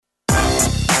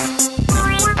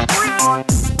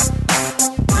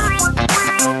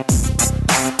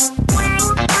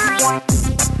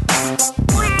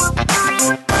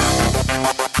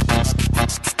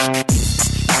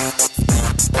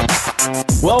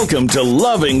Welcome to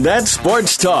Loving That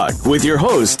Sports Talk with your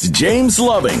host, James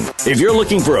Loving. If you're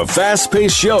looking for a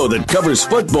fast-paced show that covers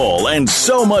football and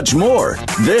so much more,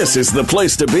 this is the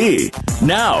place to be.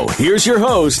 Now, here's your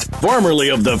host, formerly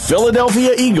of the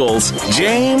Philadelphia Eagles,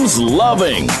 James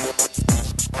Loving.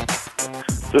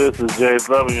 This is James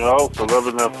Loving, your host of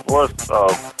Loving That Sports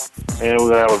Talk, and we're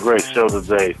going to have a great show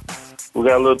today. We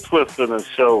got a little twist in the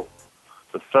show.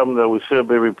 It's something that we should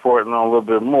be reporting on a little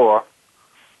bit more.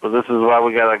 But this is why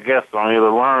we got our guests on here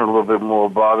to learn a little bit more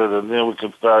about it, and then we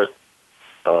can start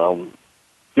getting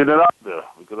it out there.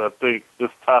 Because I think this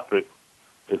topic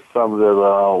is something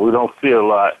that we don't see a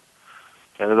lot,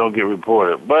 and it don't get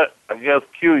reported. But I guess,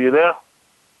 Q, you there?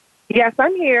 Yes,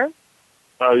 I'm here.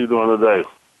 How are you doing today?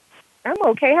 I'm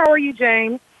okay. How are you,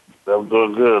 James? I'm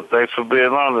doing good. Thanks for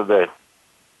being on today.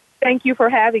 Thank you for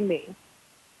having me.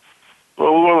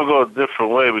 Well, we want to go a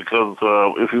different way because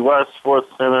if you watch Sports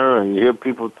Center and you hear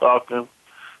people talking,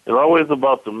 it's always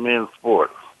about the men's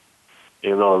sports.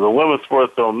 You know, the women's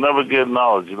sports don't never get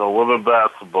knowledge. You know, women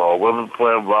basketball, women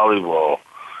playing volleyball.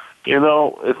 You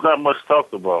know, it's not much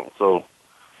talked about. So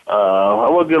I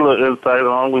will get a little insight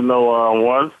on. We know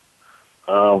one.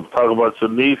 Talk about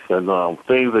your niece and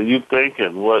things that you think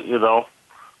and what, you know.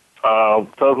 Tell us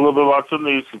a little bit about your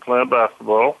niece. She's playing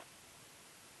basketball.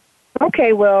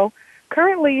 Okay, well,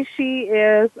 currently she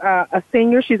is a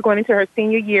senior. She's going into her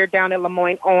senior year down at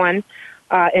Lemoyne on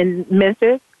in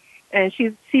Memphis. And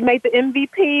she made the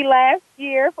MVP last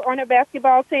year on her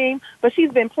basketball team, but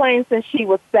she's been playing since she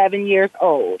was 7 years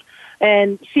old.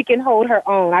 And she can hold her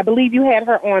own. I believe you had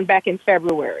her on back in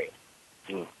February.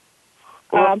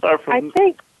 Well, I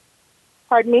think,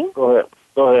 pardon me? Go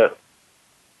ahead.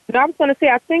 No, I was going to say,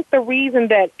 I think the reason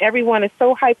that everyone is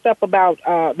so hyped up about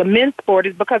the men's sport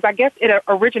is because I guess it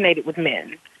originated with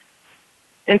men.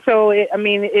 And so,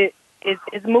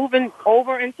 it's moving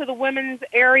over into the women's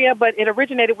area, but it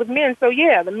originated with men. So,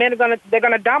 yeah, the men they're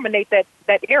gonna dominate that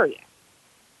area.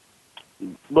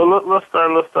 But let's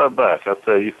start back.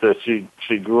 You said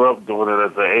she grew up doing it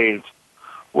at the age.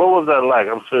 What was that like?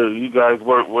 I'm sure you guys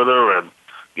worked with her and,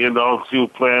 you know, she was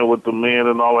playing with the men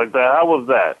and all like that. How was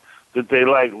that? Did they,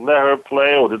 let her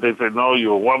play, or did they say, no,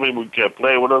 you're a woman, we can't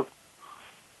play with us?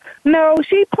 No,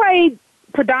 she played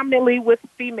predominantly with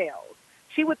females.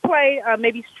 She would play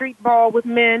maybe street ball with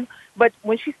men, but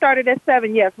when she started at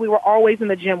 7, yes, we were always in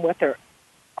the gym with her,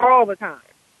 all the time.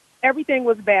 Everything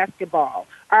was basketball.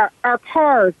 Our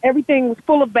cars, everything was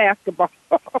full of basketball.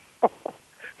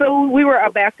 So we were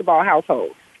a basketball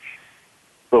household.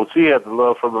 So she had the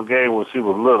love for the game when she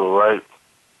was little, right?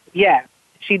 Yeah,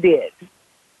 she did.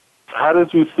 How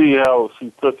did you see how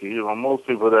she took it? You know, most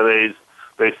people that age,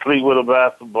 they sleep with a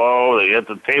basketball, they at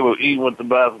the table eating with the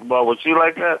basketball. Was she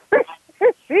like that?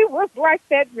 She was like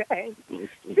that, James.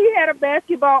 She had a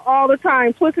basketball all the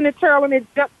time, twisting it, twirling it,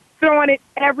 throwing it,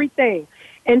 everything.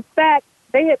 In fact,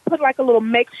 they had put like a little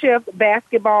makeshift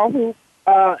basketball hoop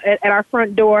at our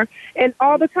front door, and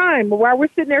all the time while we're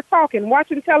sitting there talking,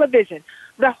 watching television,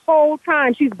 the whole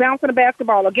time she's bouncing a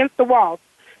basketball against the walls,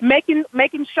 making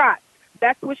shots.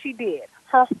 That's what she did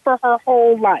for her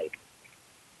whole life.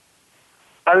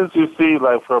 How did you see,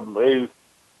 from age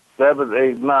 7,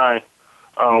 8, 9,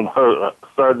 her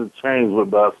started to change with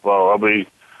basketball? I mean,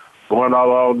 going out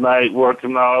all night,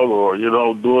 working out, or, you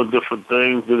know, doing different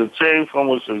things. Did it change from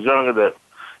when she was younger that,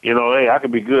 you know, hey, I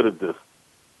could be good at this?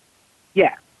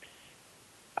 Yeah.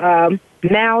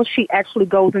 Now she actually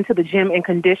goes into the gym and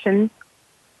conditions.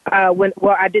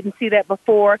 I didn't see that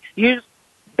before.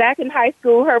 Back in high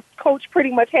school, her coach pretty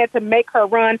much had to make her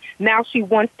run. Now she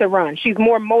wants to run. She's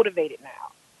more motivated now.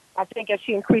 I think as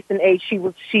she increased in age, she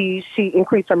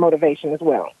increased her motivation as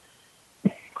well.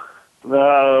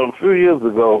 A few years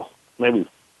ago, maybe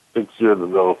 6 years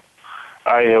ago,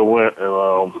 I went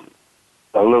and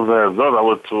I lived in Arizona. I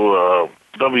went to a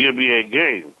WNBA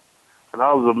game, and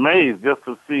I was amazed just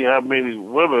to see how many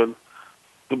women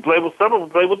could play with. Some of them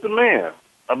play with the man.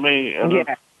 I mean,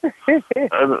 yeah. and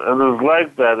it's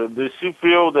like that. And did she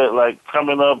feel that,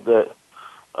 coming up, that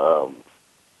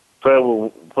play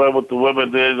with the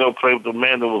women, then play with the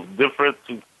men, that was different?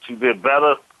 She did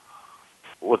better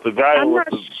with the guy. I'm not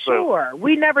sure.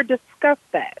 We never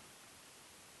discussed that.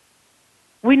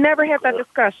 We never had that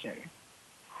discussion.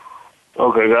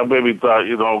 Okay, I maybe thought,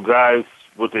 guys,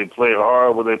 would they play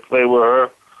hard? Would they play with her?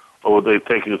 Or would they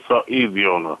take it so easy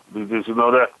on her? Did you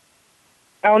know that?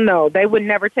 Oh, no, they would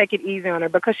never take it easy on her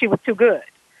because she was too good.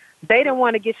 They didn't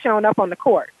want to get shown up on the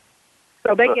court.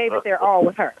 So they gave it their all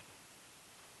with her.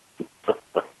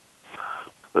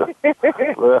 That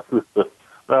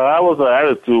was her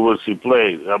attitude when she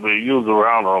played. I mean, you was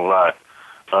around her a lot.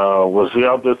 Was she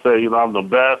out there saying, I'm the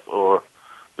best, or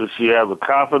Does she have the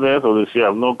confidence, or does she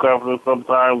have no confidence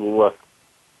sometimes, or what?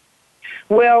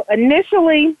 Well,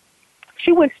 initially,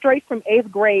 she went straight from 8th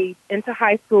grade into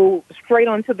high school, straight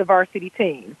onto the varsity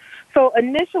team. So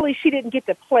initially, she didn't get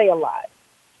to play a lot.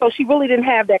 So she really didn't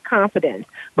have that confidence.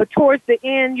 But towards the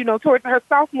end, towards her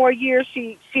sophomore year,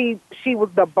 she was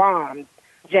the bomb,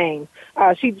 James.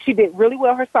 She did really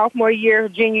well her sophomore year,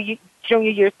 junior year,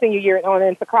 senior year, and on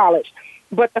into college.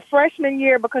 But the freshman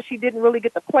year, because she didn't really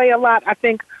get to play a lot, I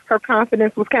think her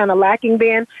confidence was kind of lacking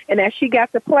then. And as she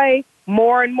got to play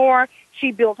more and more,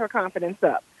 she built her confidence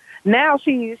up. Now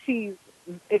she's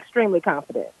extremely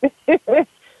confident.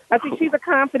 I think she's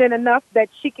confident enough that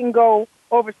she can go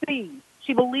overseas.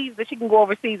 She believes that she can go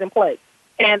overseas and play.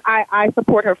 And I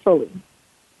support her fully.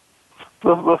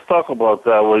 Let's talk about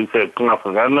that, what you said,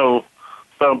 confidence. I know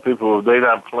some people, if they're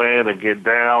not playing and get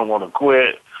down, want to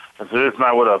quit, and say, it's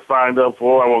not what I signed up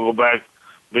for, I want to go back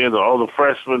being the older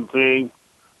freshman team.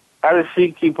 How does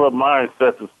she keep her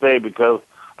mindset to stay? Because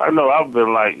I know I've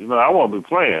been like, I want to be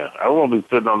playing. I want to be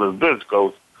sitting on this bench,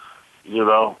 coach.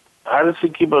 How does she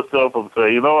keep herself from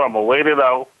saying, I'm going to wait it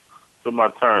out till my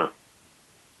turn?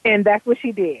 And that's what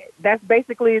she did. That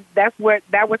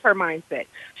was her mindset.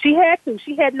 She had to.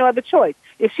 She had no other choice.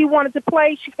 If she wanted to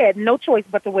play, she had no choice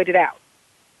but to wait it out.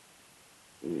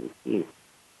 Mm-hmm.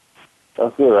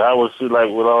 That's good. How was she like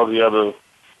with all the other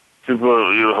people,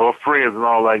 her friends and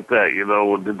all like that?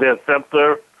 Did they accept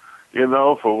her,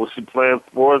 for was she playing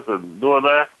sports and doing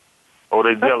that? Or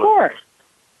were they jealous?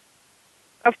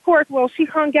 Of course. Well, she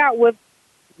hung out with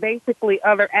basically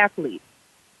other athletes.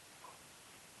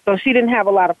 So she didn't have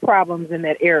a lot of problems in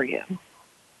that area.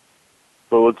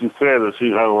 So what you said is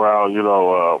she hung around,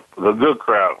 the good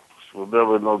crowd. She was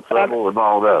never in no trouble and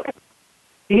all that.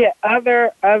 Yeah,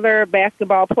 other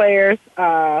basketball players,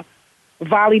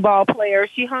 volleyball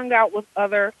players. She hung out with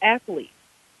other athletes.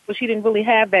 So she didn't really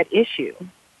have that issue.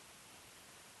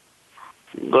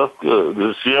 That's good.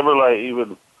 Did she ever,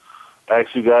 even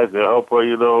ask you guys to help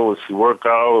her, when she work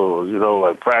out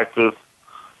or, practice?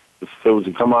 She said, would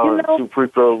you come out and shoot free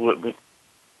throws with me?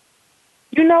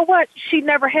 You know what? She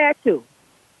never had to.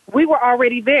 We were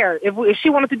already there. If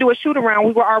she wanted to do a shoot-around,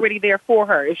 we were already there for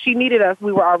her. If she needed us,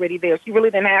 we were already there. She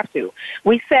really didn't have to.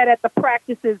 We sat at the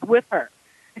practices with her.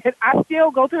 And I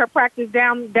still go to her practice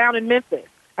down in Memphis.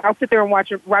 I'll sit there and watch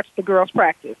the girls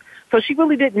practice. So she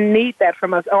really didn't need that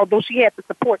from us. Although she had the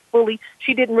support fully,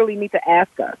 she didn't really need to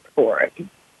ask us for it.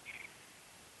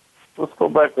 Let's go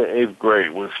back to 8th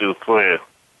grade when she was playing.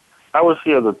 How was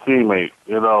she as a teammate?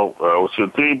 Was she a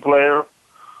team player?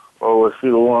 Or was she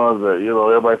the one that,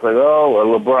 everybody's like,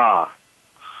 oh, LeBron?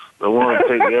 The one to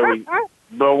take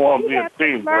don't want to be a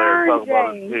team player, talk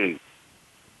about a team.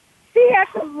 She had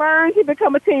to learn to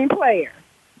become a team player.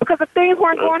 Because if things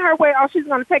weren't going her way, she's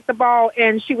going to take the ball,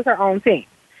 and she was her own team.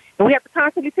 And we have to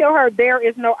constantly tell her there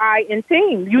is no I in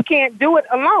team. You can't do it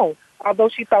alone, although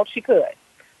she thought she could.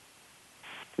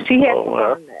 She had to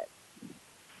learn that.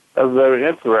 That's very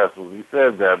interesting. You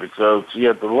said that because she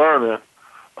had to learn it.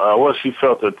 What she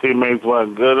felt her teammates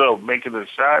weren't good at making a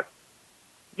shot.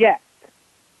 Yes.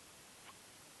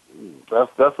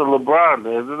 That's a LeBron,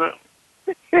 isn't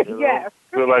it? Yes.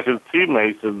 Feel like his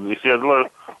teammates, and she had to learn.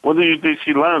 When do you think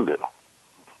she learned it?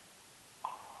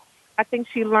 I think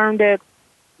she learned it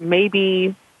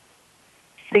maybe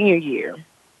senior year.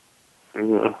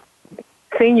 Yeah.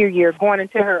 Senior year, going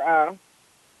into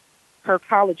her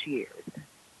college years.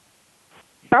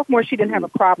 Sophomore, she didn't have a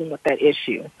problem with that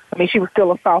issue. I mean, she was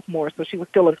still a sophomore, so she was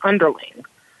still an underling.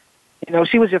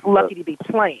 She was just lucky to be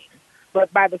playing.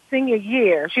 But by the senior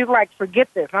year, she's like, forget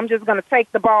this. I'm just going to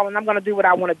take the ball, and I'm going to do what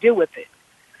I want to do with it.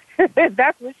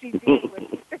 That's what she did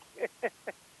with it.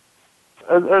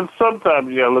 and sometimes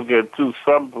you got to look at, too,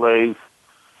 some plays,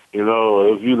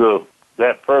 if you're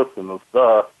that person, the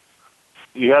star,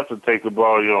 you have to take the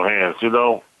ball in your hands,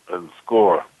 and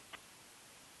score.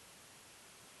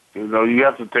 You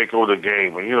have to take over the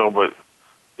game, but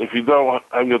if you don't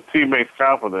have your teammates'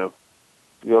 confidence,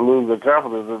 you'll lose the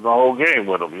confidence in the whole game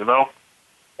with them,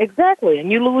 Exactly,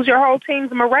 and you lose your whole team's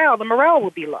morale. The morale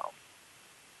will be low.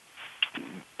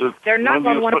 They're not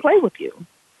going to want to play with you.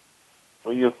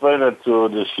 When you say that to her,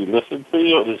 does she listen to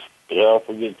you, or does she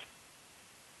forget you?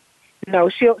 No,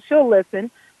 she'll listen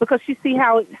because she see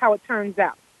how it turns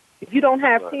out. If you don't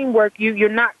have teamwork, you're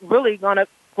not really going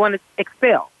to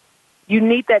excel. You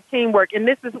need that teamwork, and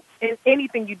this is in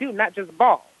anything you do, not just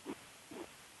ball.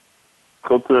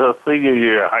 Go to her senior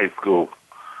year of high school.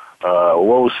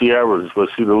 What was she average? Was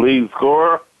she the lead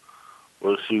scorer?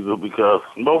 Because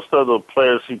most of the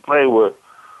players she played with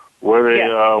were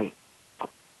they?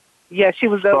 Yeah, she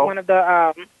was one of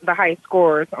the high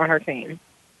scorers on her team.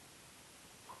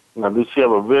 Now, did she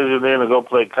have a vision then to go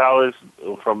play college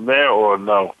from there, or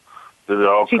no? Did it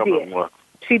all come at once?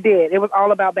 She did. It was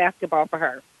all about basketball for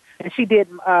her. And she did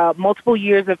multiple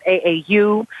years of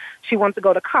AAU. She wants to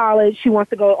go to college. She wants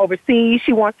to go overseas.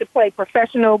 She wants to play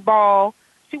professional ball.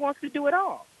 She wants to do it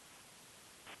all.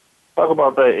 Talk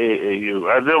about that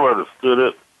AAU. I never understood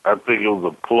it. I think it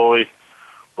was a ploy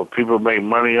for people to make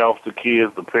money off the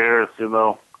kids, the parents, you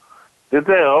know. Did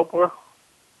that help her?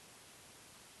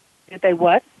 Did they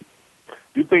what?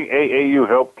 Do you think AAU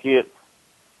helped kids?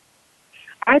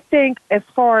 I think as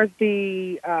far as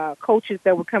the coaches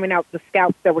that were coming out, the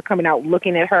scouts that were coming out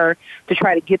looking at her to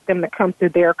try to get them to come to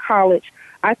their college,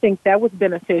 I think that was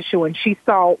beneficial, and she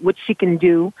saw what she can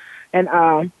do and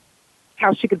how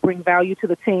she could bring value to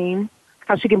the team,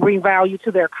 how she can bring value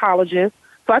to their colleges.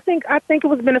 So I think it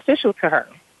was beneficial to her.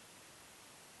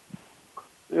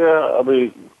 Yeah, I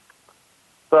mean,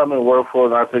 something work for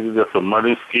it, and I think it's just a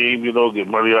money scheme, you know, get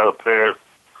money out of parents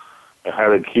and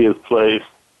have the kids play.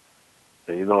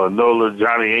 And, you know, Nola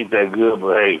Johnny ain't that good,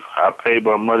 but hey, I paid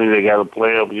my money, they got to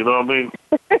play them, you know what I mean?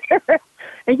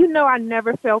 And you know, I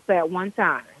never felt that one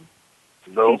time.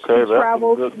 Okay, she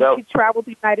traveled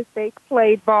the United States,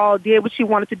 played ball, did what she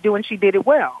wanted to do, and she did it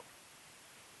well.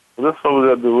 Well, that's what we're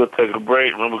going to do. We'll take a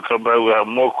break, and when we come back, we'll have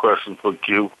more questions for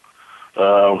Q.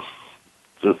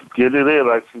 Just get it in,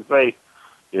 like she say.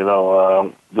 You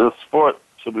know, this sport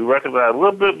should be recognized a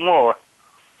little bit more,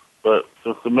 but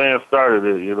since the man started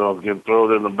it, you know, it's getting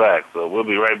thrown in the back. So we'll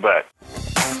be right back.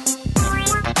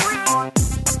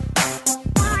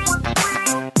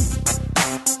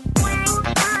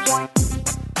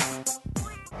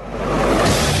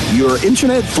 Your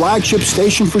internet flagship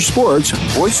station for sports,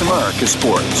 Voice America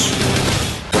Sports.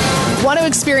 Want to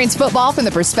experience football from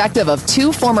the perspective of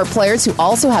two former players who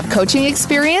also have coaching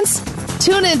experience?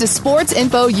 Tune in to Sports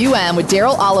Info UM with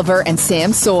Daryl Oliver and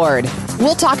Sam Sword.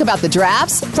 We'll talk about the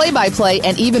drafts, play-by-play,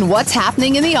 and even what's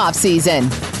happening in the offseason.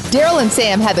 Daryl and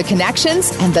Sam have the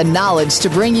connections and the knowledge to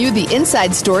bring you the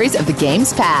inside stories of the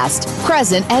game's past,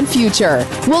 present, and future.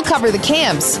 We'll cover the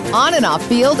camps, on and off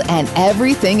field, and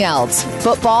everything else,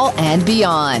 football and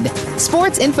beyond.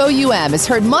 Sports Info UM is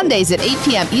heard Mondays at 8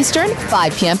 p.m. Eastern,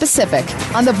 5 p.m. Pacific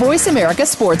on the Voice America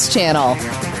Sports Channel.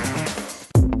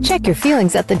 Check your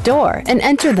feelings at the door and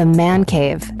enter the Man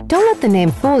Cave. Don't let the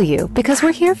name fool you, because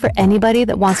we're here for anybody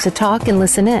that wants to talk and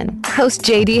listen in. Host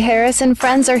J.D. Harris and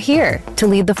friends are here to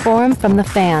lead the forum from the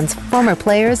fans, former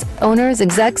players, owners,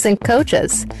 execs, and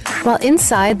coaches. While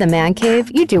inside the Man Cave,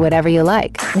 you do whatever you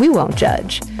like. We won't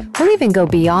judge. We'll even go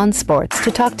beyond sports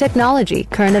to talk technology,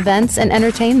 current events, and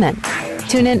entertainment.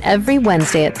 Tune in every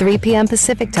Wednesday at 3 p.m.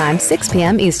 Pacific Time, 6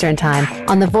 p.m. Eastern Time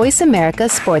on the Voice America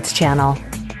Sports Channel.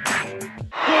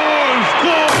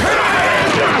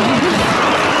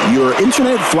 Your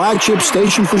internet flagship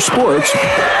station for sports,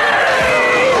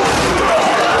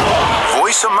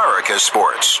 Voice America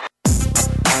Sports.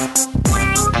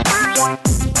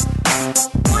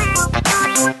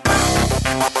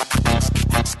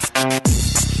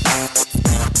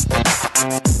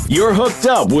 You're hooked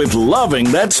up with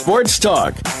Loving That Sports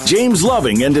Talk. James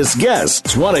Loving and his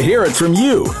guests want to hear it from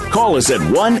you. Call us at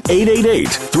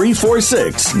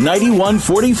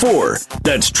 1-888-346-9144.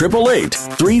 That's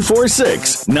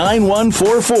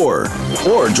 888-346-9144.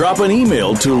 Or drop an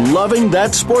email to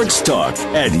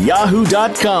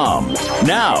lovingthatsportstalk@yahoo.com.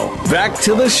 Now, back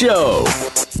to the show.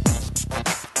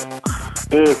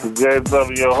 This is James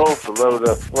Loving, your host of Loving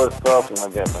That Sports Talk, and I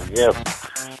got my guest,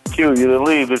 Q. You didn't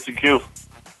leave, did you, Q?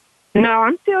 No,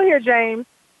 I'm still here, James.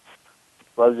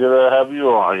 Pleasure to have you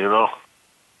on, you know.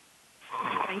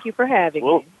 Thank you for having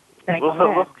me.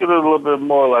 Let's get a little bit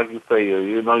more, like you say,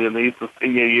 you know, your niece is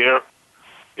senior year,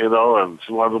 you know, and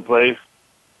she wants to play.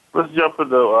 Let's jump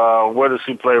into where does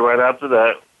she play right after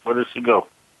that? Where does she go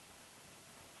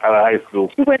out of high school?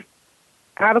 She went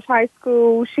out of high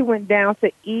school. She went down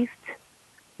to East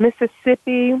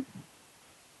Mississippi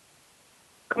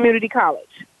Community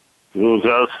College.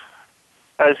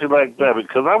 Actually like that,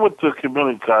 because I went to a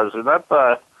community college, and I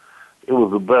thought it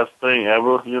was the best thing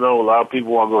ever. You know, a lot of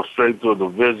people want to go straight to a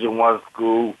Division I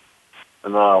school,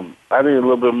 and I need a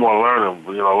little bit more learning.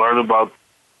 You know, learn about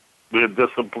being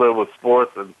disciplined with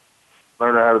sports and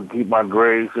learning how to keep my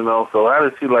grades, you know. So how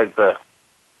did she like that?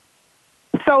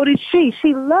 So did she.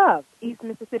 She loved East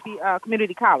Mississippi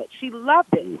Community College. She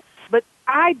loved it, but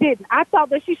I didn't. I thought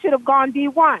that she should have gone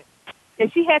D1,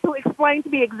 and she had to explain to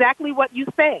me exactly what you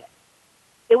said.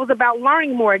 It was about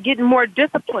learning more, getting more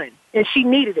discipline, and she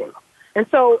needed it. And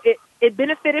so it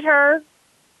benefited her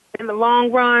in the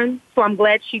long run, so I'm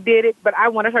glad she did it, but I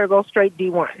wanted her to go straight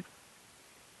D1.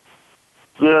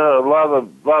 Yeah, a lot of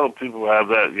people have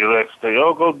that. You know, they say,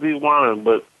 "Oh, go D1,"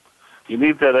 but you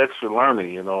need that extra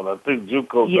learning, and I think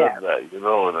JUCO does that,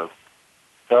 and it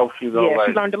helps, she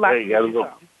learned a lot. Hey, you got to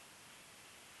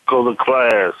go to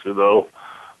class,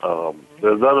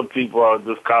 There's other people out of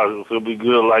this college who'll be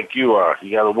good like you are.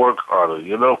 You got to work harder,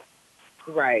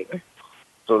 Right.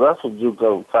 So that's what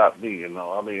JUCO taught me,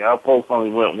 I both only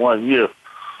went 1 year.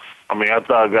 I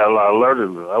thought I got a lot of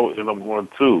learning. I ended up going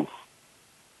 2.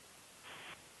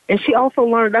 And she also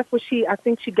learned, I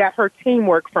think she got her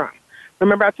teamwork from.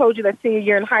 Remember I told you that senior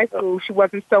year in high school, she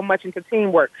wasn't so much into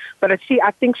teamwork. But I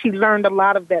think she learned a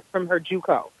lot of that from her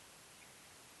JUCO.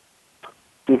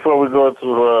 Before we go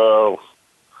to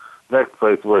next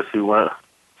place where she went,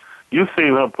 you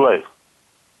seen her play.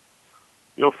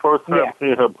 Your first time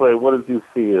seeing her play, what did you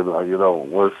see in her,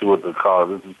 when she went to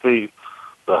college? Did you see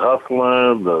the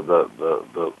hustling,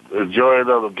 the enjoying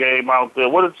of the game out there?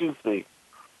 What did you see?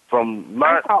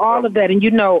 I saw all of that,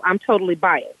 and I'm totally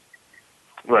biased.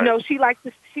 Right. She likes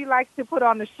to put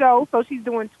on the show, so she's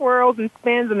doing twirls and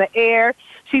spins in the air.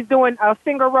 She's doing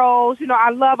finger rolls.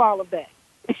 I love all of that.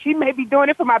 She may be doing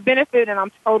it for my benefit, and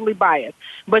I'm totally biased.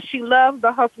 But she loves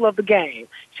the hustle of the game.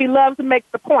 She loves to make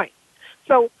the point.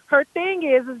 So her thing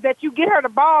is that you get her the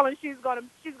ball, and she's gonna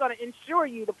ensure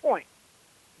you the point.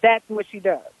 That's what she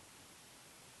does.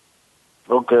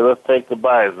 Okay, let's take the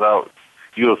bias out.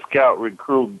 You're a scout,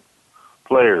 recruit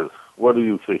players. What do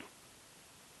you see?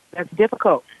 That's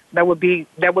difficult. That would be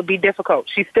difficult.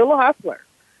 She's still a hustler.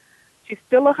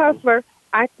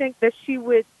 I think that she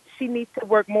needs to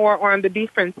work more on the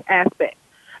defense aspect.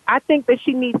 I think that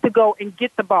she needs to go and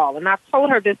get the ball, and I've told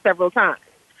her this several times,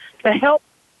 to help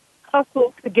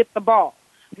hustle to get the ball,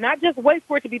 not just wait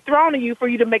for it to be thrown at you for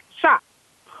you to make the shot.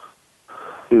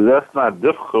 See, that's not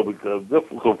difficult, because the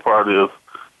difficult part is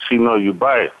she know you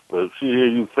biased. But if she hear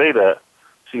you say that,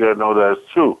 she got to know that's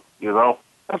true,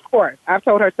 Of course. I've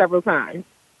told her several times.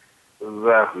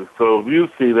 Exactly. So if you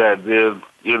see that, then,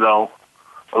 a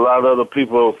lot of other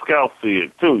people, scouts, see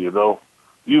it too,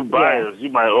 You biased, you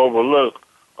might overlook,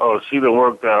 she didn't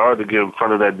work that hard to get in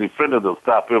front of that defender to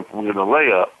stop him from getting a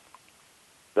layup.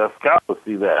 That scout will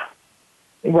see that.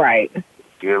 Right.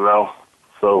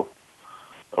 So,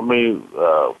 I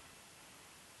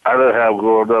didn't have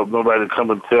growing up nobody come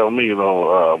and tell me,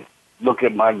 look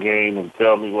at my game and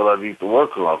tell me what I need to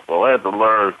work on. So I had to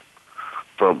learn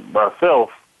from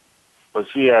myself. But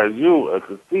she had you, I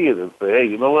could see it and say, hey,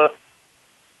 you know what?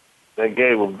 That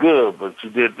game was good, but you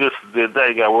did this and did that.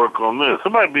 You got to work on this.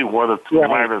 It might be one or two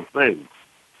minor things.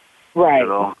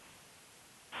 Right.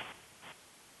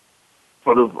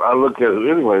 But if I look at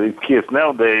it anyway, these kids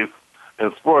nowadays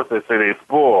in sports, they say they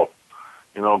spoil.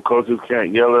 Coaches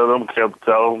can't yell at them, can't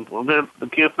tell them. Well, then the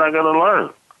kid's not going to learn.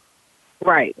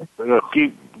 Right. They're going to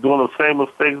keep doing the same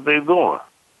mistakes they're doing.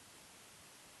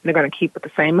 They're going to keep with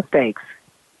the same mistakes.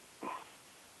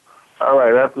 All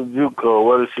right, after JUCO,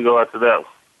 where did she go after that?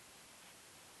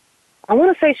 I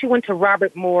want to say she went to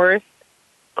Robert Morris.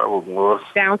 Robert Morris.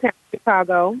 Downtown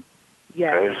Chicago.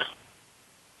 Yes. Okay.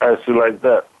 How did she like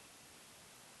that?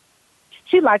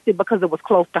 She liked it because it was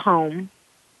close to home.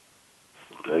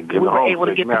 We were able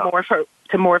to get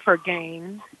to more of her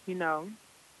games, Did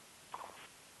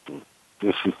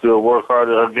she still work hard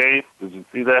at her game? Did you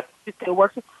see that?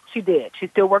 She did. She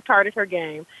still worked hard at her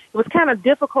game. It was kind of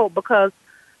difficult because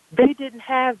they didn't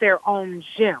have their own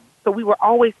gym, so we were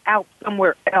always out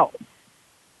somewhere else.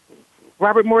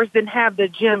 Robert Morris didn't have the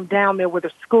gym down there where the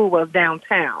school was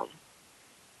downtown.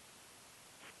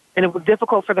 And it was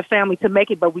difficult for the family to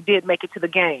make it, but we did make it to the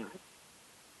game.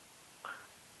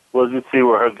 What did you see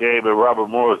where her game at Robert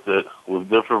Morris that was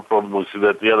different from when she was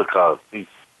at the other college?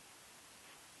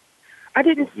 I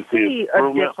didn't see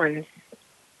a difference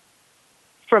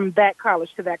from that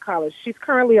college to that college. She's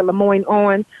currently at Lemoyne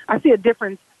Owen. I see a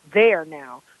difference there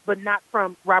now, but not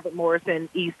from Robert Morris in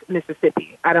East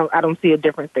Mississippi. I don't see a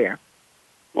difference there.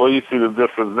 Well, you see the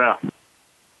difference now.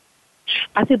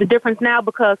 I see the difference now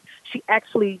because she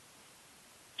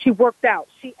worked out.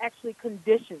 She actually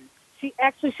conditioned. She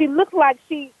looked like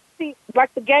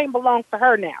like the game belongs to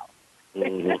her now.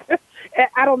 Mm-hmm.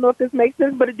 I don't know if this makes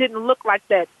sense, but it didn't look like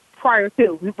that prior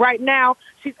to. Right now,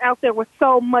 she's out there with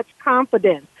so much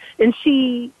confidence, and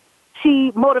she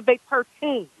motivates her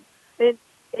team.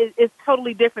 It's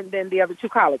totally different than the other two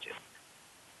colleges.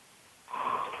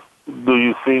 Do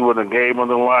you see when the game on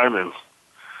the line and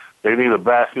they need a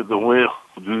basket to win?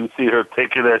 Do you see her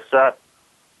taking that shot?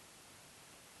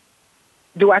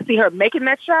 Do I see her making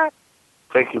that shot?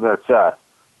 Taking that shot.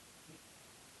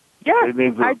 Yes,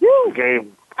 I do.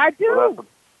 Game. I do. Well,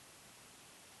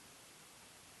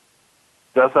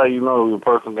 that's how you know the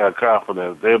person got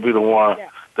confidence. They'll be the one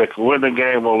that can win the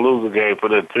game or lose the game for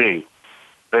their team.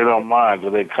 they don't mind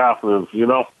because they're confident, you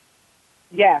know?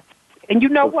 Yes. And you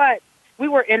know what? We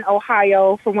were in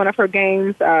Ohio for one of her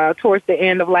games towards the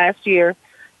end of last year,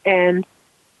 and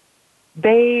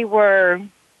they were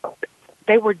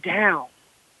down,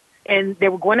 and they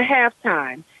were going to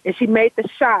halftime, and she made the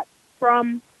shot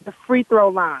from the free throw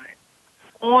line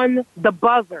on the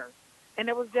buzzer, and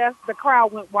it was just, the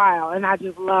crowd went wild, and I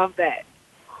just love that.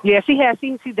 Yeah, she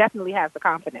definitely has the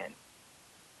confidence.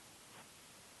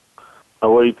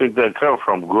 And where do you think that come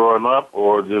from? Growing up,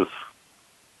 or just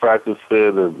practice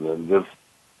it and just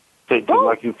take it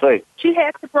like you say? She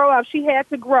had to grow up. She had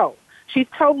to grow. She's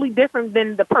totally different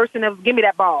than the person that was, give me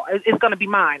that ball. It's going to be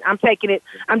mine. I'm taking it.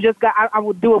 I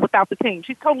will do it without the team.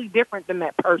 She's totally different than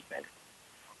that person.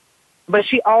 But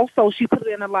she put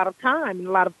in a lot of time and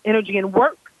a lot of energy and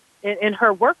work in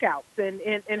her workouts and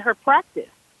in her practice.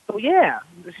 So, yeah,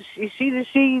 she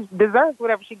deserves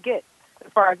whatever she gets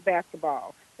as far as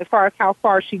basketball, as far as how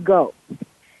far she goes.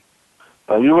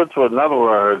 You went to another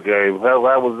one of her games.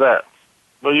 How was that?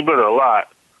 Well, you've been to a lot,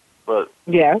 but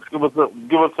yeah, give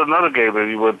us another game that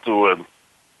you went to and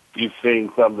you've seen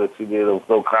something that she did that was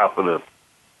so confident.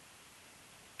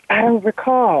 I don't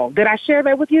recall. Did I share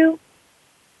that with you?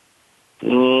 I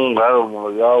don't know.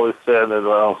 You always said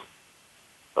that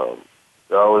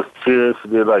you always cheered. She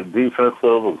did like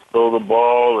defensive and stole the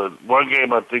ball. And one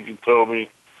game, I think you told me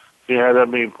she had that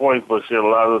many points, but she had a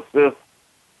lot of assists.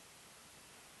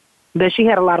 That she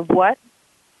had a lot of what?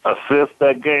 Assists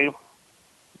that game.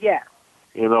 Yeah.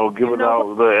 You know, giving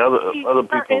out the other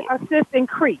people. Her assists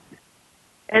increased,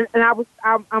 and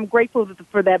I'm grateful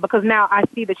for that because now I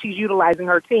see that she's utilizing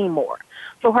her team more.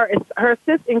 So her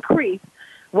assists increased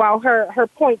while her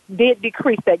points did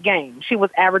decrease that game. She was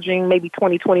averaging maybe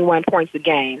 20, 21 points a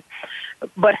game,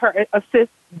 but her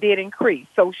assists did increase.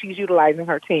 So she's utilizing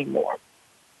her team more.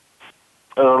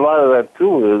 And a lot of that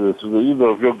too is you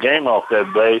know, if your game off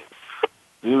that day,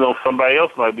 you know, somebody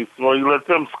else might be scoring, you let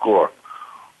them score.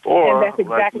 Or, and that's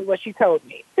exactly what she told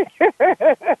me.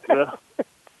 Yeah.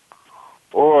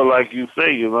 Or, like you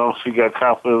say, you know, she got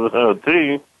confidence in her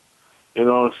team, you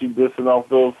know, and she dissing off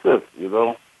those assists, you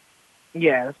know.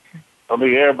 Yes. I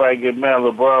mean, everybody get mad at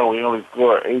LeBron when he only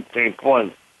scored 18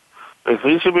 points. They say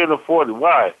he should be in the 40.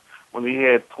 Why? When he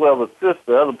had 12 assists,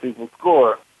 the other people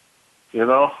scored, you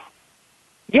know.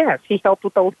 Yes, he helped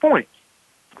with those points.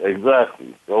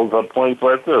 Exactly. Those are points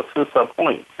right there. Assists are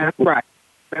points. That's right.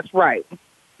 That's right.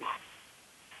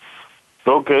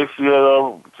 Okay, she had,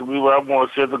 to me, what I want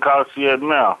to share the college she had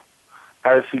now.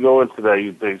 How did she go into that,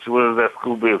 you think? She went into that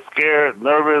school being scared,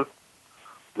 nervous,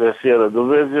 that she had a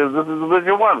division. This is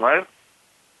Division I, right?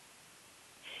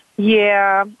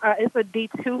 Yeah, it's a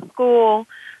D2 school,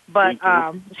 but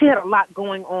she had a lot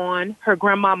going on. Her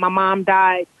my mom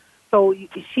died, so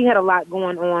she had a lot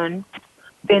going on.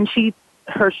 Then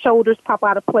her shoulders pop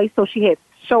out of place, so she had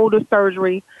shoulder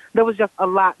surgery. There was just a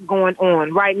lot going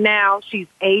on. Right now, she's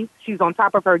 8th. She's on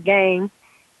top of her game.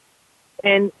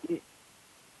 And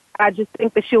I just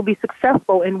think that she'll be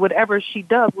successful in whatever she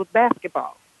does with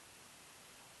basketball.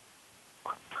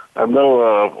 I know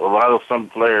a lot of some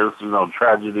players, you know,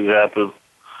 tragedy happens.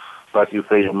 Like you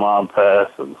say, your mom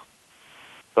passed, and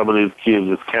some of these kids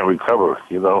just can't recover,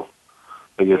 you know.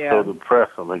 They get so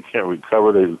depressed and they can't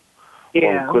recover. They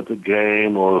want to quit the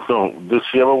game or something. Did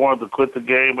she ever want to quit the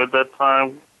game at that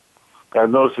time? I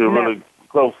know she was really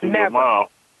close to your mom.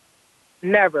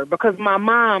 Never, because my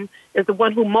mom is the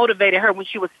one who motivated her when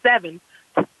she was 7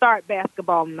 to start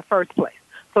basketball in the first place.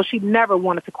 So she never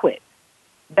wanted to quit.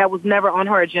 That was never on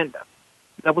her agenda.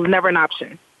 That was never an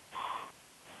option.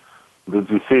 Did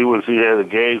you see when she had a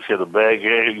game, she had a bad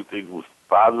game, you think it was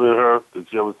bothering her? Did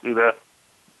you ever see that?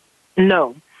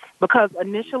 No, because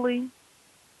initially,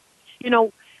 you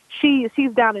know, she's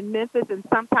down in Memphis, and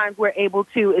sometimes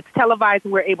it's televised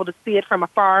and we're able to see it from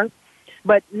afar.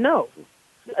 But no,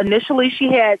 initially she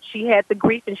had the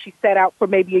grief, and she set out for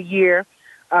maybe a year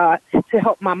to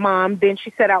help my mom. Then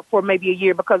she set out for maybe a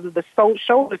year because of the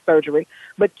shoulder surgery.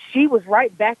 But she was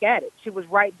right back at it. She was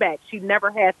right back. She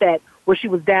never had that where she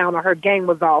was down or her game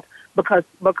was off because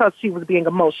she was being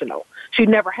emotional. She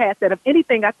never had that. If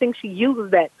anything, I think she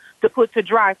uses that to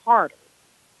drive harder.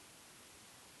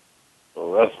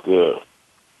 Oh, that's good.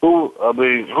 Who's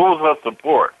her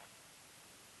support?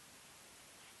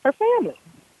 Her family.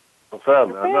 Her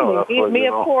family. Her family. I know. That's what, me,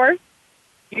 of course.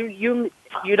 You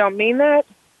don't mean that?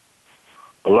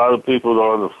 A lot of people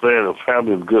don't understand that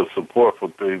family is good support for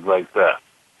things like that.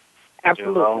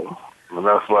 Absolutely. You know? And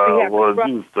that's why I wanted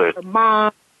you to say. Her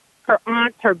mom, her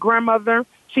aunt, her grandmother.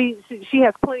 She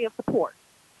has plenty of support.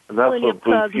 And that's plenty of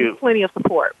cousins, plenty of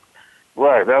support.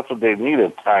 Right. That's what they need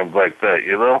at times like that,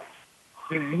 you know?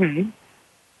 Mm-hmm.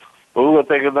 But we're going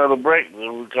to take another break, and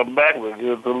when we come back, we'll get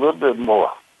into a little bit more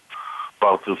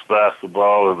about this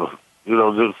basketball and,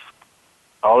 just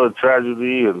all the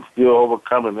tragedy and still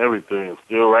overcoming everything.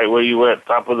 Still right where you at,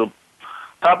 top of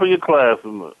your class,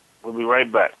 and we'll be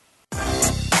right back.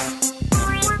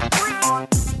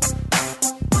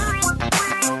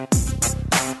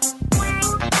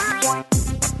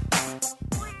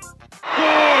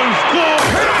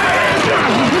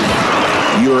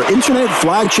 Your internet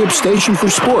flagship station for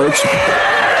sports.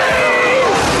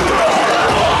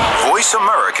 Voice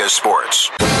America Sports.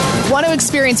 Want to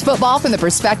experience football from the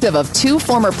perspective of two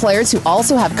former players who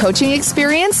also have coaching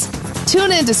experience?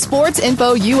 Tune in to Sports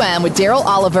Info UM with Daryl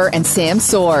Oliver and Sam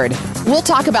Sword. We'll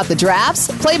talk about the drafts,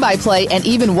 play-by-play, and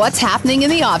even what's happening in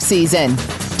the offseason.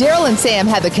 Daryl and Sam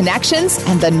have the connections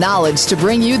and the knowledge to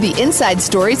bring you the inside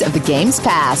stories of the game's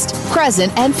past,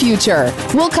 present, and future.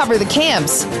 We'll cover the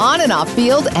camps, on and off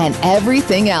field, and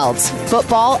everything else,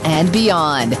 football and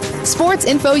beyond. Sports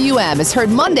Info UM is heard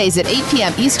Mondays at 8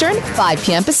 p.m. Eastern, 5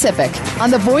 p.m. Pacific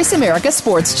on the Voice America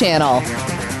Sports Channel.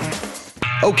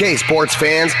 Okay, sports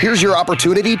fans, here's your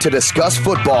opportunity to discuss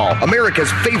football,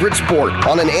 America's favorite sport.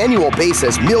 On an annual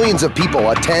basis, millions of people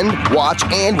attend, watch,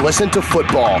 and listen to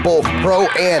football, both pro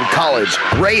and college.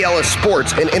 Ray Ellis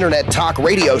Sports, an internet talk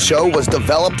radio show, was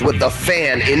developed with the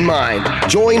fan in mind.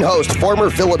 Join host, former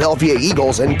Philadelphia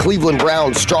Eagles and Cleveland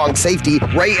Browns strong safety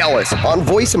Ray Ellis on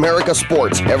Voice America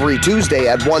Sports every Tuesday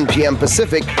at 1 p.m.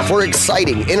 Pacific for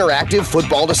exciting, interactive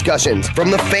football discussions from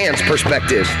the fans'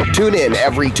 perspective. Tune in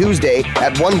every Tuesday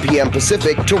at 1 p.m.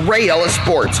 Pacific to Ray Ellis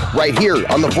Sports right here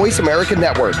on the Voice America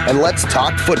Network, and let's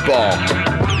talk football.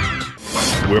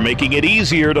 We're making it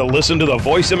easier to listen to the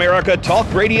Voice America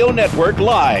Talk Radio Network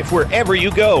live wherever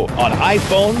you go on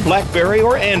iPhone, BlackBerry,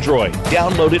 or Android.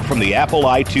 Download it from the Apple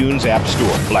iTunes App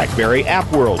Store, BlackBerry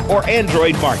App World, or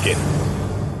Android Market.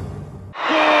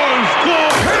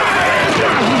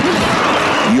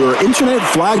 Your internet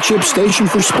flagship station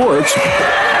for sports.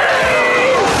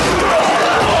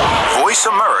 Voice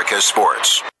America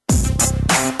Sports.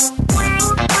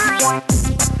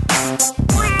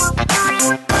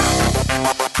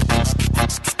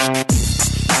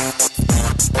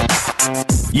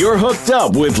 You're hooked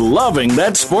up with Loving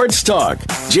That Sports Talk.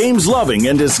 James Loving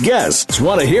and his guests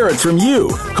want to hear it from you.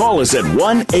 Call us at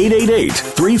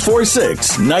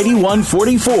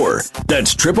 1-888-346-9144.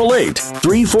 That's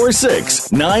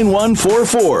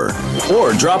 888-346-9144.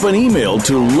 Or drop an email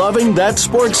to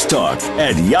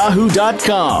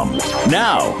lovingthatsportstalk@yahoo.com.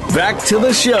 Now, back to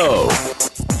the show.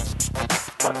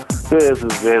 This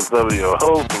is James Loving, your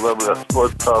host of Loving That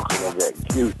Sports Talk, and I got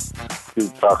cute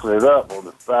talking it up on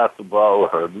the basketball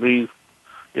with her niece.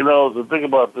 The thing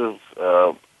about this,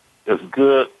 it's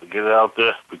good to get it out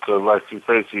there because, like she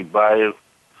says, she's biased.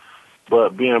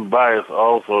 But being biased,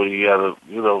 also, you gotta,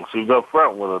 she's up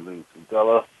front with her niece. You tell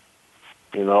her,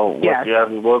 what she has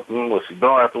to work on, what she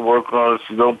don't have to work on.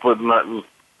 She don't hold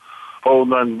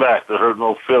nothing back to hurt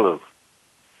no feelings.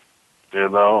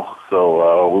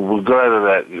 So we're glad of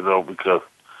that, because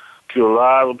a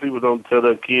lot of people don't tell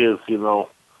their kids,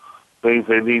 things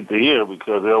they need to hear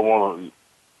because they don't want to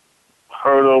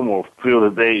hurt them or feel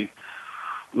that they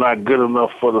not good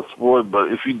enough for the sport.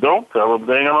 But if you don't tell them,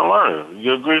 they ain't going to learn.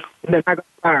 You agree? They're not going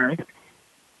to learn.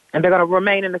 And they're going to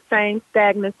remain in the same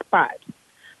stagnant spot.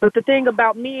 But the thing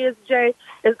about me is, Jay,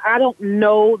 is I don't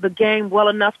know the game well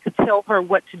enough to tell her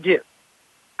what to do.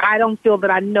 I don't feel that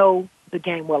I know the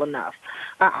game well enough.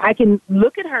 I can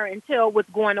look at her and tell what's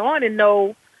going on and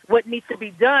know what needs to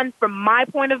be done from my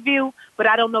point of view, but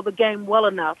I don't know the game well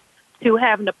enough to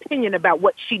have an opinion about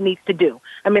what she needs to do.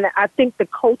 I mean, I think the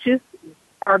coaches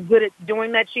are good at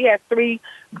doing that. She has 3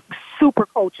 super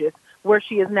coaches where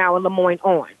she is now in Lemoyne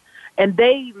on, and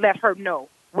they let her know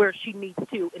where she needs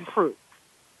to improve.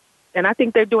 And I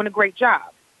think they're doing a great job.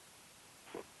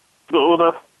 Well,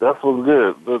 that's what's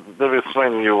good. They're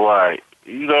explaining you why.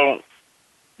 You know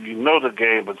the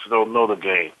game, but you don't know the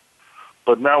game.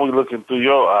 But now we're looking through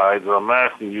your eyes, and I'm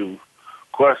asking you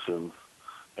questions,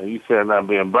 and you saying I'm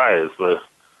being biased, but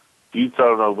you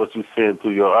telling us what you're seeing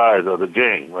through your eyes of the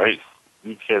game, right?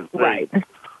 You can't say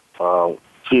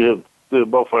she had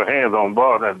both her hands on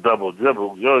ball in that double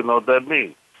dribble. You already know what that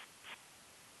means.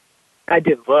 I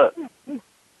do. But,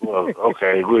 well,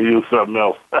 okay, we'll use something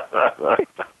else.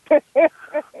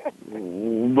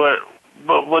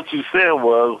 But what you said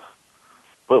was,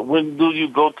 but when do you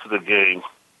go to the game?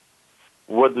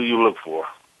 What do you look for?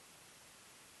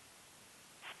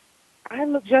 I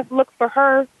just look for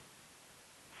her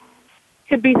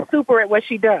to be super at what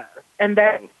she does, and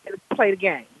that is play the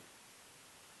game.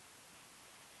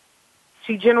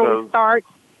 She generally starts,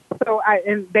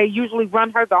 and they usually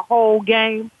run her the whole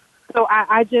game. So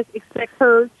I just expect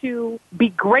her to be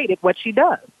great at what she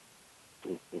does.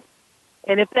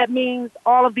 And if that means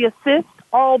all of the assists,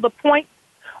 all the points,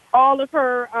 all of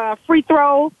her free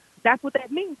throws, that's what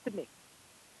that means to me.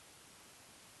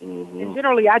 And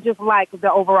generally, I just like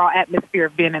the overall atmosphere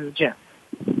of being in the gym.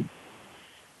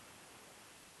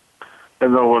 You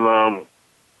know, when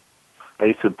I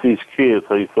used to teach kids,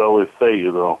 I used to always say,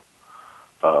 go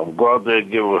out there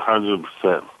and give it 100%.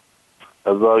 That's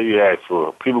all you ask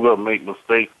for. People going to make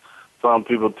mistakes. Some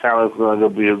people's talent's not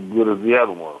going to be as good as the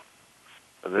other one.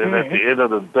 And then at the end of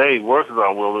the day, working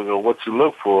on what you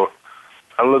look for,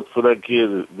 I look for that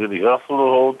kid. Did he hustle the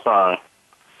whole time?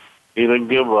 He didn't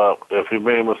give up. If he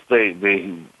made a mistake, then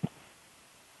he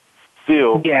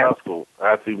still hustled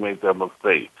after he made that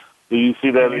mistake. Do you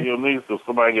see that in your niece? If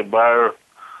somebody get by her,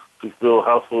 she still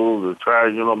hustles and try,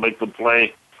 make the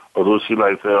play? Or does she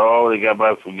say, oh, they got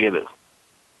by, forget it?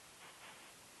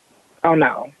 Oh,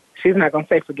 no. She's not going to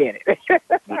say forget it.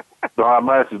 So I'm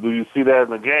asking, do you see that in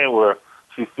the game where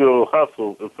she still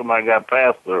hustles if somebody got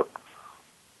past her?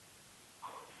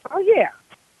 Oh, yeah.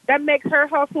 That makes her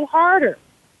hustle harder.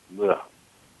 Yeah.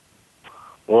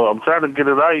 Well, I'm trying to get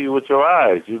it out of you with your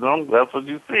eyes, That's what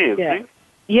you see, see?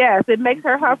 Yes, it makes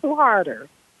her hustle harder.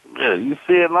 Yeah, you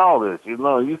see it in all this, You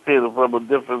see it from a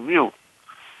different view,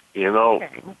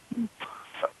 Okay.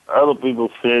 Other people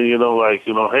say,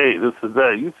 hey, this is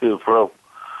that. You see it from,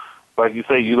 like you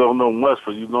say, you don't know much,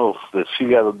 but you know that she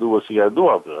got to do what she got to do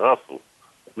out there, hustle.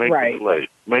 Make the play,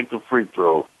 make the free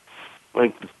throw,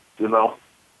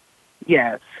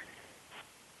 Yes.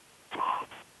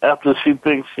 After she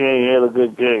thinks she ain't had a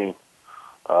good game,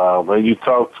 and you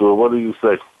talk to her, what do you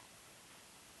say?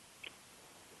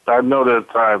 I know there are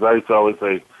times I used to always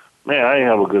say, man, I ain't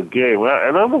have a good game.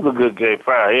 And that was a good game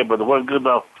for her, but it wasn't good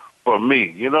enough for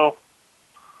me,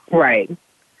 Right.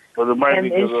 But it might be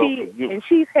good enough for you. And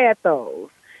she's had those.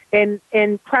 And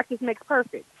practice makes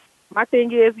perfect. My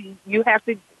thing is you have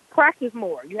to practice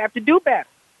more. You have to do better.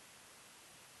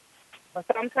 But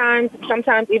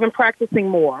sometimes even practicing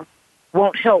more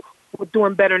won't help with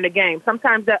doing better in the game.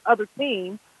 Sometimes that other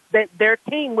team, that their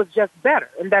team was just better,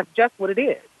 and that's just what it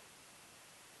is.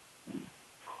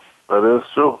 That is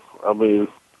true. I mean,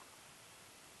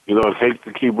 I hate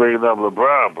to keep bringing up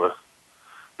LeBron, but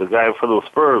the guy for the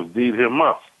Spurs D'd him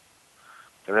up.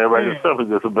 And everybody can tell he's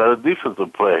just a better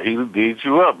defensive player. He D'd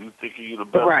you up. You think you're the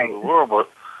best in the world, but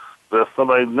there's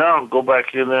somebody now go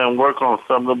back in there and work on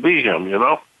something to beat him,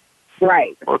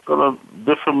 Right. Work on a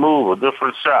different move, a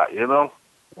different shot,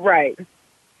 Right.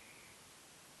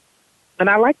 And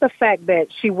I like the fact that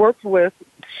she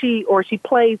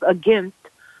plays against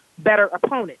better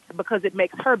opponents because it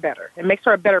makes her better. It makes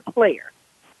her a better player.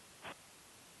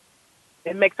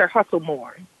 It makes her hustle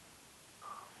more.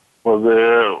 Let's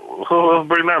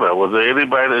bring that up. Was there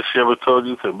anybody that she ever told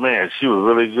you, said, man, she was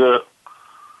really good?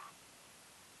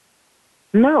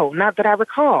 No, not that I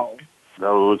recall.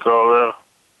 Never recall that?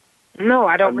 No,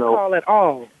 I don't recall at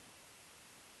all.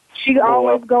 She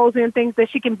always goes in things that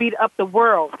she can beat up the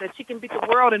world, that she can beat the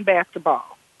world in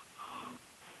basketball.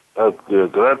 That's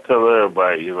good, because I tell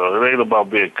everybody, it ain't about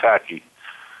being cocky.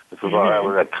 It's about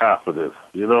having that confidence,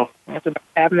 It's about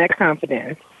having that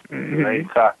confidence. It ain't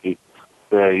cocky.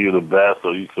 saying you're the best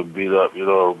or you can beat up,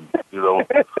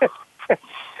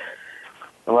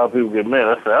 A lot of people get mad.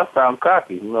 I say, that sounds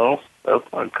cocky, That's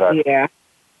not cocky. Yeah.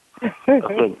 I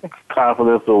think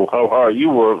confidence of how hard you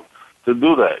work to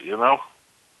do that,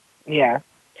 Yeah,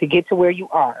 to get to where you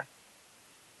are.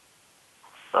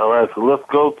 All right, so let's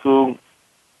go to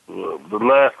the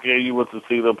last game you went to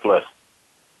see them play.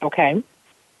 Okay.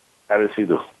 How did she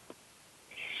do?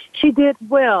 She did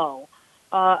well.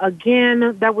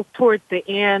 Again, that was towards the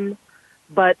end,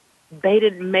 but they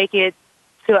didn't make it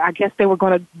to, I guess they were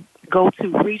going to go to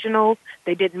regionals.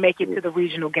 They didn't make it to the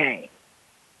regional game.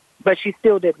 But she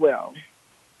still did well.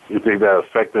 You think that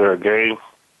affected her game?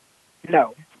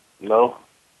 No. No?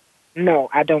 No,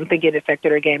 I don't think it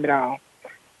affected her game at all.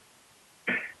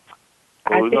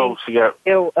 Well, we know she got...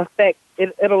 It'll affect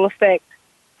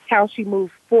how she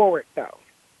moves forward, though.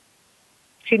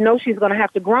 She knows she's going to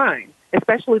have to grind,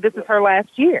 especially this is her last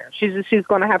year. She's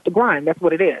going to have to grind. That's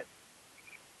what it is.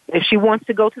 If she wants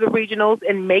to go to the regionals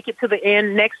and make it to the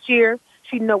end next year,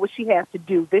 she knows what she has to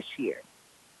do this year.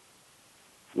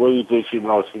 What do you think she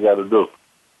knows she got to do?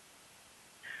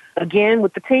 Again,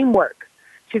 with the teamwork.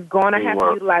 She's going to have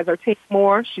to utilize her team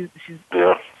more.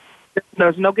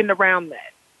 There's no getting around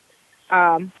that.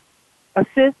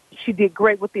 Assists, she did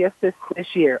great with the assists this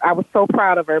year. I was so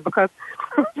proud of her because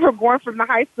for going from the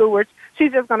high school where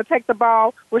she's just going to take the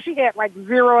ball where she had like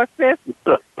 0 assists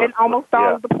and almost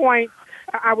all of the points.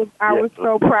 I was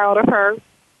so proud of her.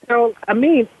 So, I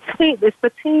mean, it's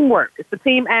the teamwork. It's the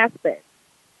team aspect.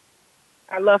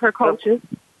 I love her coaches.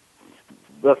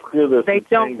 That's good. They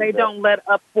don't let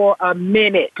up for a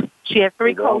minute. She has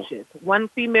 3 coaches, 1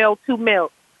 female, 2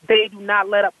 male. They do not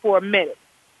let up for a minute.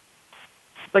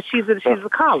 But she's a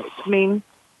college. I mean,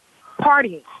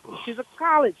 partying. She's a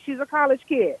college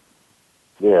kid.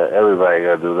 Yeah, everybody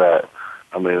got to do that.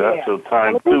 I mean, that's your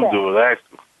time to do it,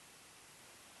 actually.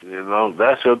 You know,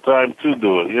 that's your time to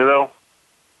do it, you know?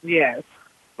 Yes.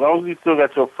 As long as you still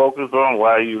got your focus on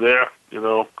while you're there, you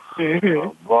know,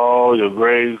 ball, your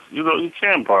grades, you know, you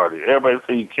can party. Everybody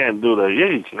say you can't do that. Yeah,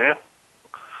 you can.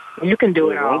 You can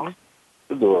do it all. You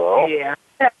can do it all. Yeah.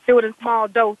 You have to do it in small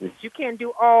doses. You can't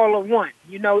do all of one.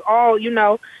 You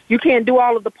can't do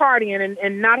all of the partying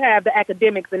and not have the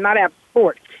academics and not have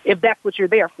sports if that's what you're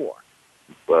there for.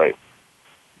 Right.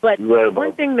 But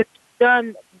one thing that's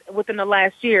done within the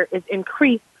last year is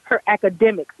increase her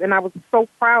academics, and I was so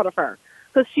proud of her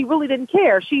because she really didn't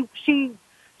care. She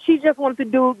just wanted to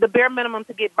do the bare minimum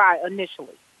to get by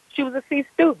initially. She was a C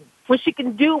student when she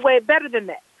can do way better than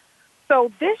that.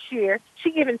 So this year,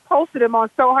 she even posted them on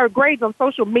her grades on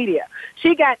social media.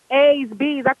 She got A's,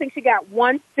 B's. I think she got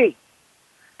 1 C,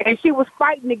 and she was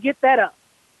fighting to get that up.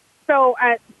 So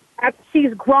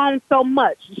she's grown so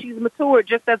much. She's matured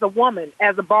just as a woman,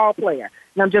 as a ball player,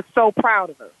 and I'm just so proud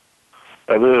of her.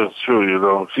 That is true, you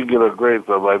know. She get her grades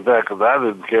up like that because I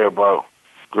didn't care about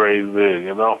grades then,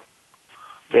 you know.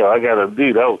 Yeah, I got a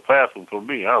D. That was passing for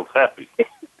me. I was happy.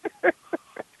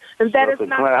 And that is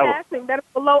not passing. That is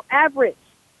below average.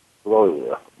 Oh,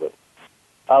 yeah. But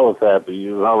I was happy.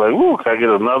 You know, I was like, woo, can I get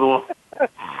another one?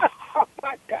 Oh,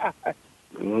 my God.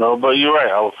 No, but you're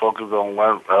right. I was focused on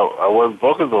I wasn't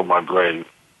focused on my grades.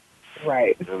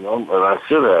 Right. You know, and I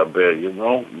should have been, you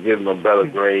know, getting a better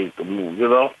grade to move, you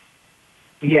know?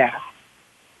 Yeah.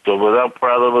 So, but I'm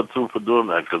proud of her, too, for doing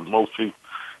that because most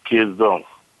kids don't.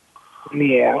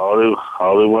 Yeah. All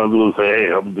they want to do is say,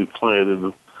 hey, I'm going to be playing in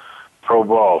the pro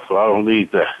ball, so I don't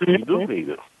need that. You do need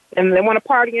it. And they want to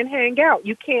party and hang out.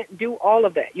 You can't do all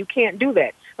of that. You can't do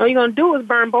that. All you're going to do is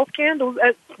burn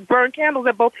candles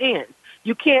at both ends.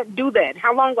 You can't do that.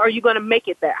 How long are you going to make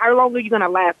it that? How long are you going to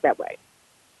last that way?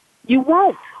 You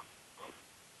won't.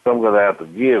 So I'm going to have to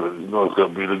give it. You know, it's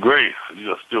going to be the grades.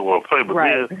 You still want to play, but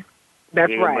then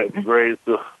that's you right. Make the grades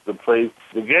to play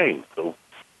the game. So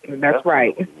that's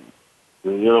right.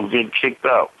 You know, getting kicked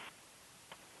out.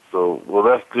 So, well,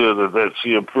 that's good that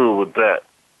she improved with that.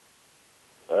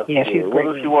 That's yeah, good. she's What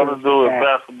does she want to do if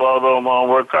basketball don't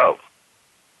work out?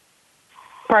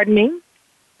 Pardon me?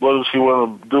 What does she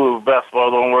want to do if basketball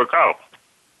don't work out?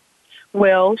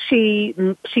 Well, she's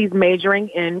majoring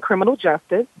in criminal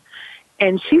justice,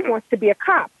 and she wants to be a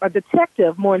cop, a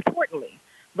detective, more importantly.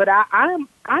 But I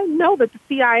know that the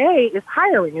CIA is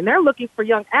hiring, and they're looking for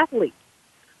young athletes.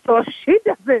 So if she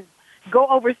doesn't go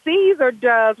overseas or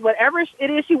does whatever it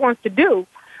is she wants to do,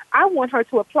 I want her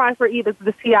to apply for either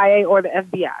the CIA or the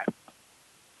FBI.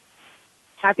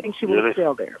 I think she will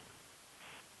excel there.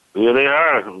 Yeah, they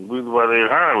hire. The reason why they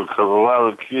hire because a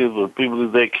lot of kids or people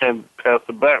that they can't pass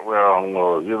the background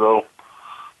or, you know,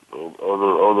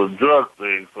 or the drug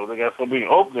thing. So they got so many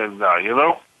openings now, you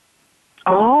know?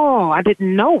 Oh, I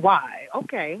didn't know why.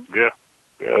 Okay. Yeah,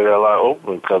 they got a lot of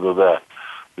openings because of that.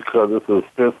 Because it's an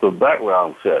expensive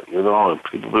background check, you know, and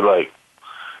people be like,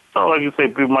 like you say,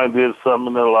 people might did something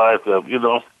in their life that, you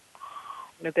know,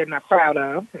 that they're not proud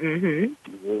of. Mm-hmm.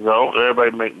 You know,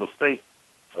 everybody make mistakes,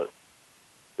 but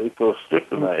they so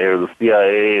strict in that area. The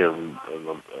CIA and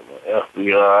the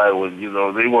FBI, when you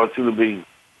know, they want you to be.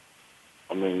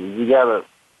 I mean, you gotta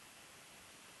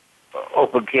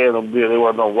open can of beer. They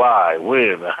want to know why,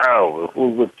 when, how, and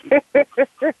who's with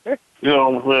you. You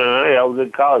know what I'm saying? Hey, I was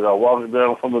in college. I was walking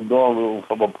down from the dorm room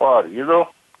from a party, you know?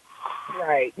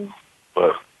 Right.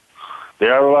 But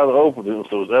there are a lot of openings,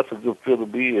 so that's a good field to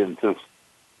be in, too.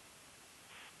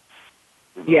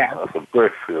 Yeah. That's a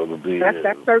great field to be in.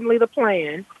 That's certainly the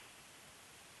plan.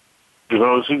 You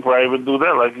know, she probably even do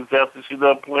that, like you said, after she's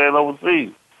done playing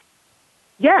overseas.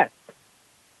 Yes.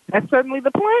 That's certainly the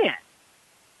plan.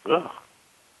 Yeah.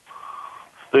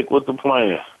 Stick with the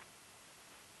plan.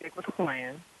 Stick with the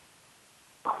plan.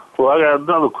 Well, I got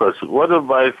another question. What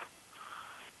advice,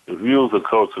 if you was a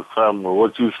coach or something, or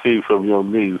what you see from your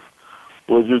niece,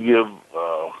 would you give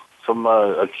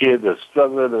a kid that's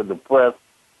struggling and depressed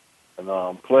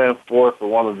and playing sports and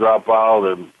want to drop out?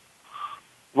 And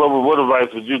what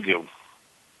advice would you give them?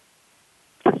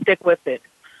 Stick with it.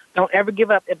 Don't ever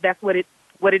give up if that's what it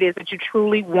is that you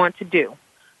truly want to do.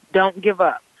 Don't give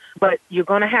up. But you're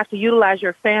going to have to utilize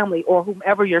your family or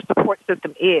whomever your support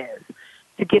system is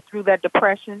to get through that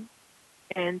depression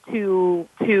and to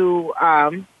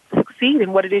succeed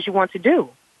in what it is you want to do.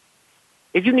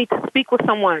 If you need to speak with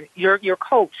someone, your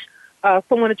coach,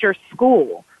 someone at your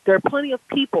school, there are plenty of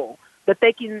people that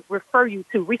they can refer you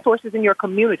to, resources in your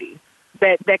community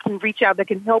that can reach out, that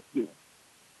can help you.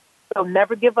 So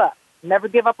never give up. Never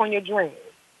give up on your dreams.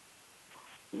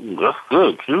 That's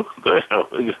good, Q.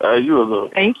 Damn, you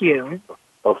was Thank you.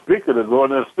 A speaker to go in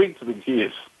there and speak to the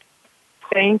kids.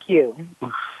 Thank you.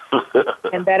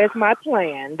 And that is my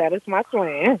plan. That is my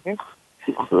plan.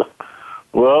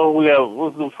 Well,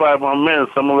 we'll do 5 more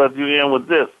minutes. I'm going to let you in with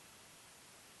this.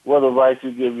 What advice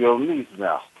you give your niece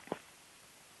now?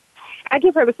 I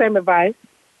give her the same advice,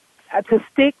 to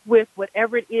stick with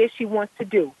whatever it is she wants to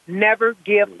do. Never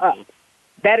give up.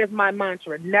 That is my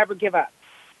mantra. Never give up.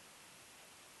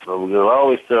 So I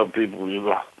always tell people, when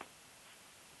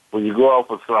you go off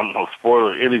for something, a sport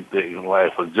or anything in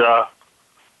life, a job,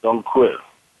 don't quit.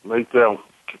 Make them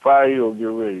fire you or get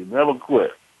ready. Never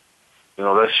quit.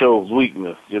 That shows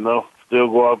weakness, Still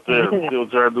go out there and still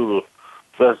try to do the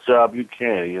best job you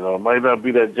can, It might not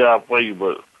be that job for you,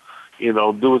 but,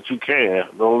 do what you can.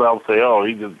 Don't let them say, oh,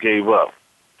 he just gave up.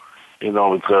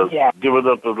 Because giving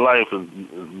up in life is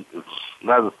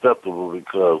not acceptable,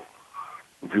 because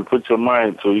if you put your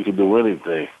mind to it, you can do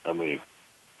anything.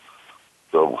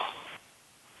 So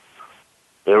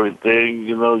everything,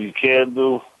 you can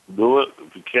do it.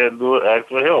 If you can't do it, ask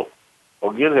for help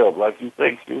or get help, like you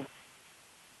think you.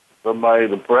 Somebody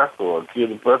depressed or a kid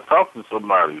depressed, talk to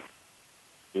somebody,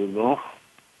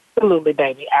 Absolutely,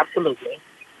 baby. Absolutely.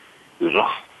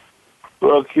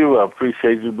 Well, Q, I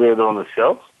appreciate you being on the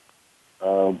show.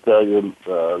 Tell your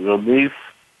niece,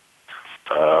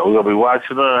 we're going to be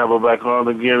watching her, have her back on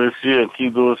again this year and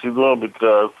keep doing what she's doing,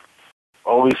 because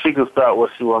only she can start what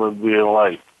she wants to be in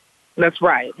life. That's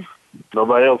right.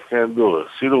 Nobody else can do it.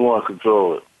 She's the one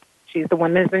control it. She's the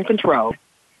one that's in control.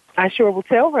 I sure will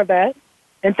tell her that.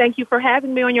 And thank you for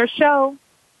having me on your show.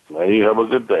 Well, you have a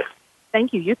good day.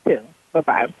 Thank you. You too.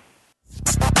 Bye-bye.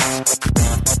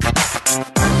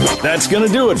 That's going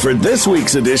to do it for this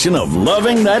week's edition of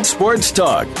Loving That Sports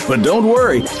Talk. But don't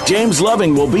worry, James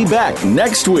Loving will be back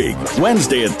next week,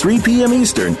 Wednesday at 3 p.m.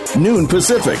 Eastern, noon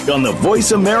Pacific, on the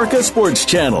Voice America Sports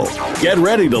Channel. Get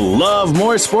ready to love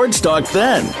more sports talk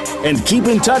then. And keep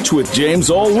in touch with James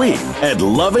all week at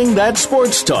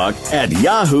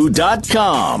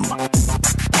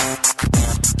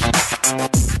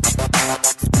lovingthatsportstalk@yahoo.com.